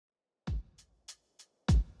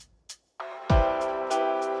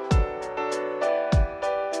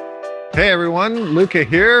Hey everyone, Luca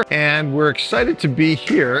here, and we're excited to be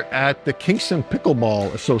here at the Kingston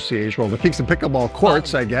Pickleball Association, well, the Kingston Pickleball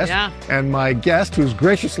Courts, I guess. Yeah. And my guest, who's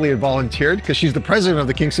graciously volunteered, because she's the president of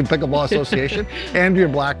the Kingston Pickleball Association, Andrea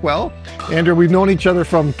Blackwell. Andrea, we've known each other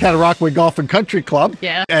from Cataraqui Golf and Country Club.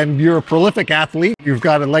 Yeah. And you're a prolific athlete. You've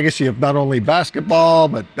got a legacy of not only basketball,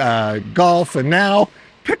 but golf, and now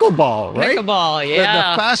pickleball, right? Pickleball,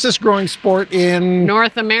 yeah. The fastest growing sport in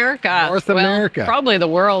North America. North America. Probably the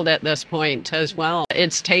world at this point as well.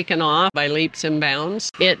 It's taken off by leaps and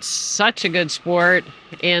bounds. It's such a good sport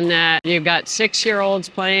in that you've got 6-year-olds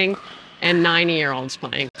playing and 90-year-olds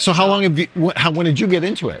playing. So how long have you, when did you get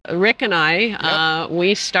into it? Rick and I,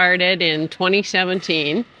 we started in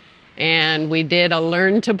 2017. And we did a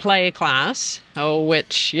learn to play class,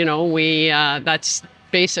 which, that's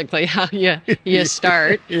basically how you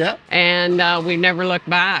start. Yeah. And we never looked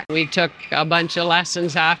back. We took a bunch of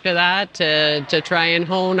lessons after that to try and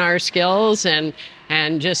hone our skills and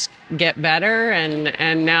just get better.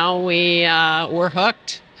 And now we're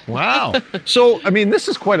hooked. Wow. So, I mean, this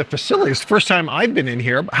is quite a facility. It's the first time I've been in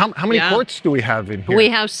here. How many courts do we have in here? We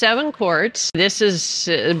have 7 courts. This has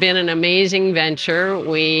been an amazing venture.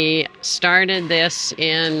 We started this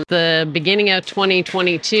in the beginning of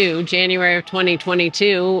 2022, January of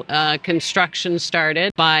 2022. Construction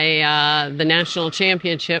started by the national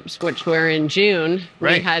championships, which were in June.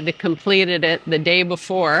 Right. We had completed it the day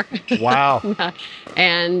before. Wow.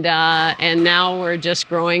 And now we're just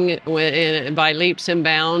growing by leaps and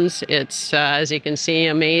bounds. It's, as you can see,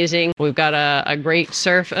 amazing. We've got a great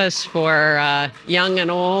surface for young and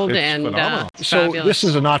old. It's phenomenal. So fabulous. this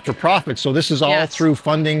is a not-for-profit. So this is all through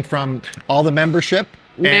funding from all the membership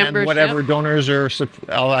and whatever donors or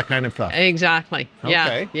all that kind of stuff. Exactly.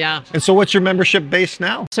 Okay. Yeah. And so what's your membership base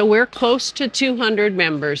now? So we're close to 200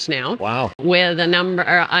 members now. Wow. With a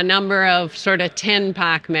number of sort of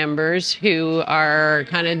 10-pack members who are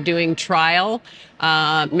kind of doing trial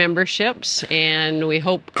memberships, and we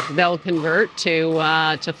hope they'll convert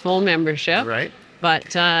to full membership. Right.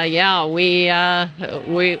 But we're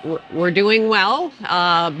doing well,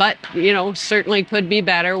 but certainly could be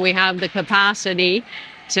better. We have the capacity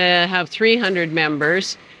to have 300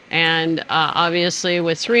 members. And obviously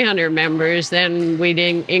with 300 members, then we'd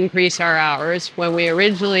increase our hours. When we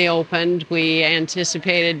originally opened, we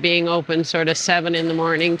anticipated being open sort of 7 in the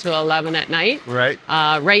morning to 11 at night. Right.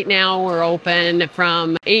 Right now we're open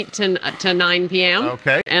from 8 to 9 p.m.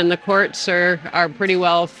 Okay. And the courts are pretty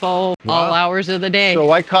well full all hours of the day.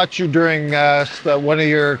 So I caught you during one of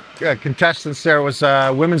your contestants there was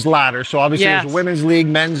women's ladder. So obviously there's a women's league,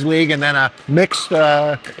 men's league, and then a mixed.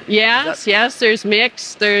 Yes, there's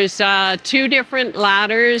mixed. There's 2 different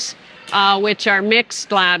ladders, which are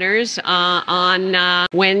mixed ladders on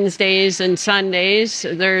Wednesdays and Sundays.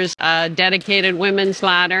 There's a dedicated women's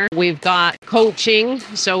ladder. We've got coaching.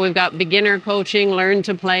 So we've got beginner coaching, learn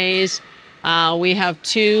to plays. We have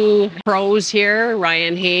 2 pros here,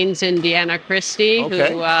 Ryan Haynes and Deanna Christie,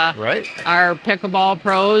 who are pickleball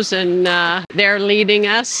pros, and they're leading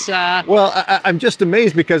us. Well, I'm just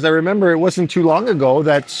amazed because I remember it wasn't too long ago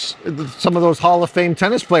that some of those Hall of Fame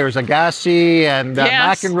tennis players, Agassi and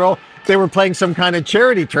McEnroe, they were playing some kind of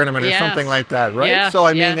charity tournament or something like that, right? Yes, so,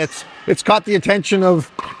 I mean, it's caught the attention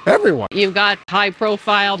of everyone. You've got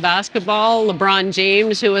high-profile basketball, LeBron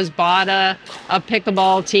James, who has bought a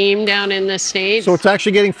pickleball team down in the States. So it's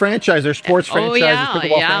actually getting franchised. There's sports franchises,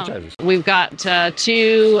 pickleball franchises. We've got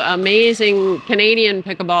 2 amazing Canadian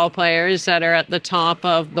pickleball players that are at the top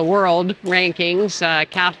of the world rankings.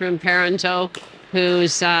 Catherine Parenteau,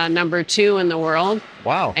 who's number 2 in the world.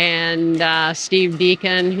 Wow. And Steve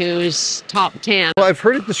Deacon, who's top 10. Well, I've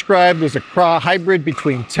heard it described as a hybrid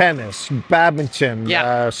between tennis, badminton,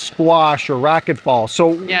 squash, or racquetball.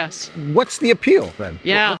 So what's the appeal then?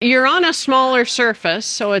 Yeah, you're on a smaller surface,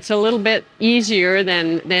 so it's a little bit easier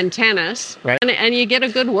than tennis. Right. And you get a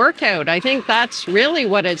good workout. I think that's really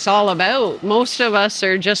what it's all about. Most of us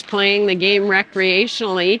are just playing the game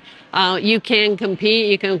recreationally. You can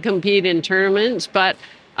compete in tournaments, but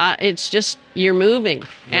it's just you're moving,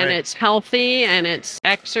 and it's healthy, and it's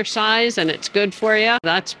exercise, and it's good for you.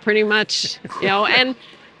 That's pretty much, and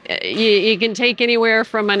you can take anywhere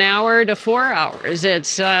from an hour to 4 hours.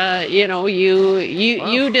 It's, you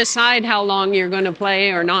decide how long you're going to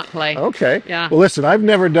play or not play. Okay. Yeah. Well, listen, I've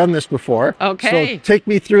never done this before. Okay. So take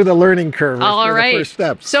me through the learning curve. All right. The first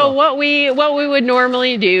steps. So what we would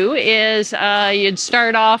normally do is you'd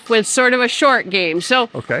start off with sort of a short game. So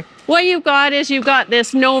what you've got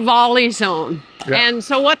this no volley zone. Yeah. And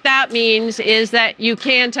so what that means is that you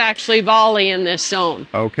can't actually volley in this zone.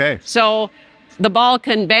 Okay. So the ball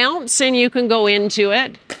can bounce and you can go into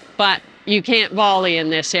it, but you can't volley in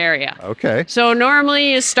this area. Okay. So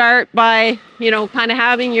normally you start by, kind of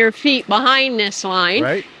having your feet behind this line.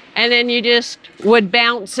 Right. And then you just would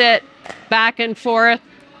bounce it back and forth.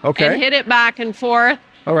 Okay. And hit it back and forth.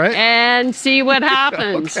 All right. And see what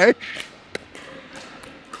happens. Okay.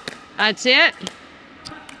 That's it.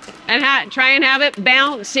 And try and have it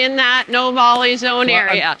bounce in that no volley zone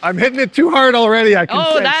area. I'm hitting it too hard already. I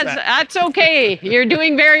can sense that's okay. You're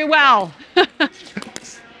doing very well.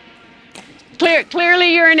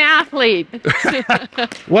 Clearly, you're an athlete.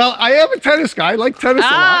 Well, I am a tennis guy. I like tennis a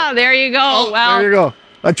lot. There you go. Oh, well, there you go.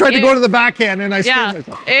 I tried to go to the backhand and I screwed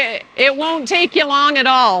myself. It won't take you long at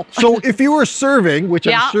all. So if you were serving, which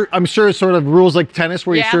I'm sure is sort of rules like tennis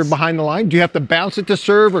where you serve behind the line, do you have to bounce it to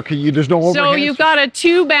serve, or there's no overhand? So you've got a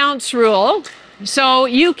 2-bounce rule. So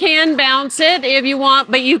you can bounce it if you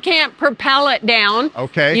want, but you can't propel it down.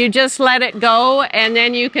 Okay. You just let it go, and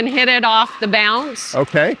then you can hit it off the bounce.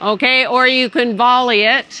 Okay. Okay, or you can volley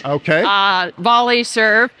it. Okay. Volley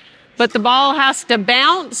serve. But the ball has to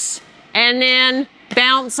bounce and then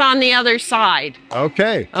bounce on the other side.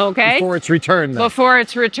 Okay. Okay. Before it's returned then. Before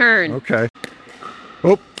it's returned. Okay.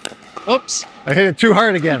 Oops. I hit it too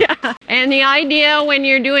hard again. Yeah. And the idea when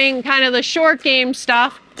you're doing kind of the short game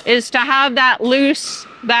stuff is to have that loose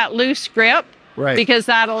grip. Right. Because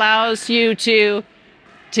that allows you to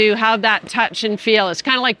have that touch and feel. It's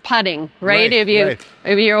kind of like putting, right? If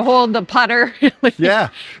you hold the putter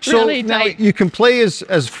really now tight. you can play as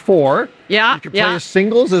 4. Yeah. You can play as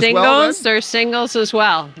singles as well. Then? There's singles as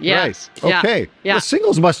well. Yes. Right. Okay. Yeah. The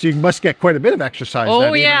singles you must get quite a bit of exercise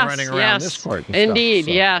then, even running around this court. And Indeed,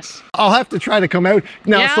 stuff, so. Yes. I'll have to try to come out.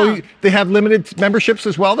 Now, so they have limited memberships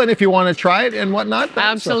as well then if you want to try it and whatnot?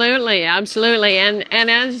 Absolutely. And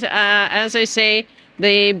as I say,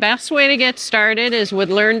 the best way to get started is with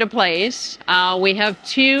Learn to Plays. We have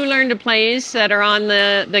 2 Learn to Plays that are on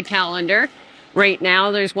the calendar right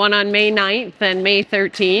now. There's one on May 9th and May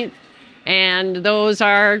 13th. And those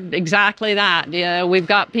are exactly that. We've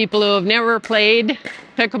got people who have never played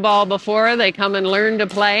pickleball before. They come and learn to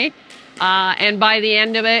play. And by the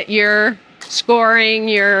end of it, you're scoring,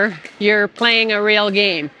 you're playing a real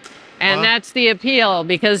game. And that's the appeal,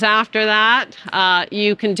 because after that,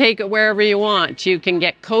 you can take it wherever you want. You can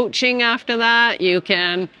get coaching after that. You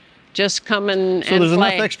can just come and So there's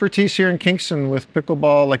play. enough expertise here in Kingston with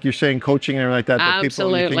pickleball, like you're saying, coaching and everything like that,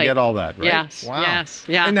 Absolutely. that people, you can get all that, right? Yes, wow. yes,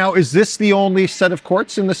 yeah. And now, is this the only set of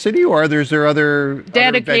courts in the city, or is there other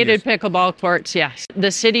dedicated venues? pickleball courts? Yes.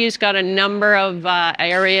 The city's got a number of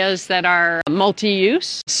areas that are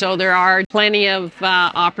multi-use, so there are plenty of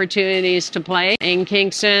opportunities to play in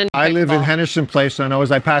Kingston. I live in Henderson Place, and I know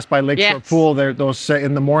as I pass by Lakeshore Pool, those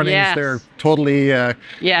in the mornings, they're totally the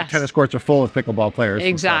tennis courts are full of pickleball players.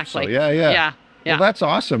 Exactly. So, yeah. Well, that's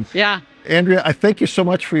awesome. Yeah. Andrea, I thank you so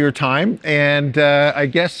much for your time, and I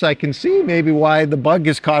guess I can see maybe why the bug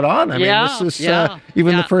has caught on. I mean, this is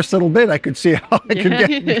even the first little bit, I could see how I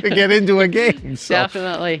could get into a game. So.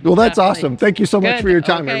 Definitely. Well, that's awesome. Thank you so much for your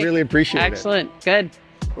time. Okay. I really appreciate it. Excellent. Good.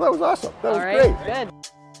 Well, that was awesome. That was great. great. Good.